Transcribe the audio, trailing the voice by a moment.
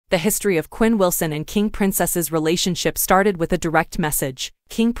The history of Quinn Wilson and King Princess's relationship started with a direct message.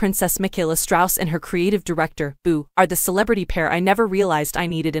 King Princess Michaela Strauss and her creative director, Boo, are the celebrity pair I never realized I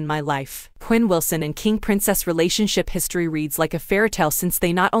needed in my life. Quinn Wilson and King Princess relationship history reads like a fairytale since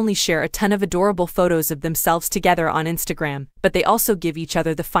they not only share a ton of adorable photos of themselves together on Instagram, but they also give each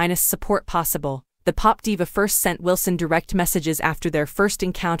other the finest support possible. The pop diva first sent Wilson direct messages after their first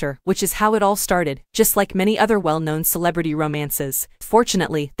encounter, which is how it all started, just like many other well-known celebrity romances.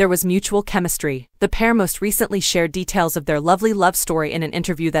 Fortunately, there was mutual chemistry. The pair most recently shared details of their lovely love story in an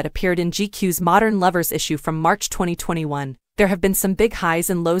interview that appeared in GQ's Modern Lovers issue from March 2021. There have been some big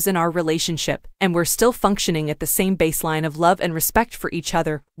highs and lows in our relationship, and we're still functioning at the same baseline of love and respect for each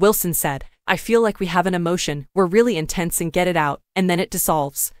other, Wilson said. I feel like we have an emotion, we're really intense and get it out, and then it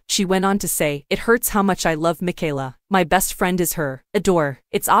dissolves. She went on to say, it hurts how much I love Michaela. My best friend is her. Adore.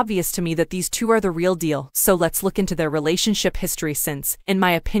 It's obvious to me that these two are the real deal, so let's look into their relationship history since, in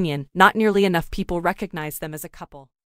my opinion, not nearly enough people recognize them as a couple.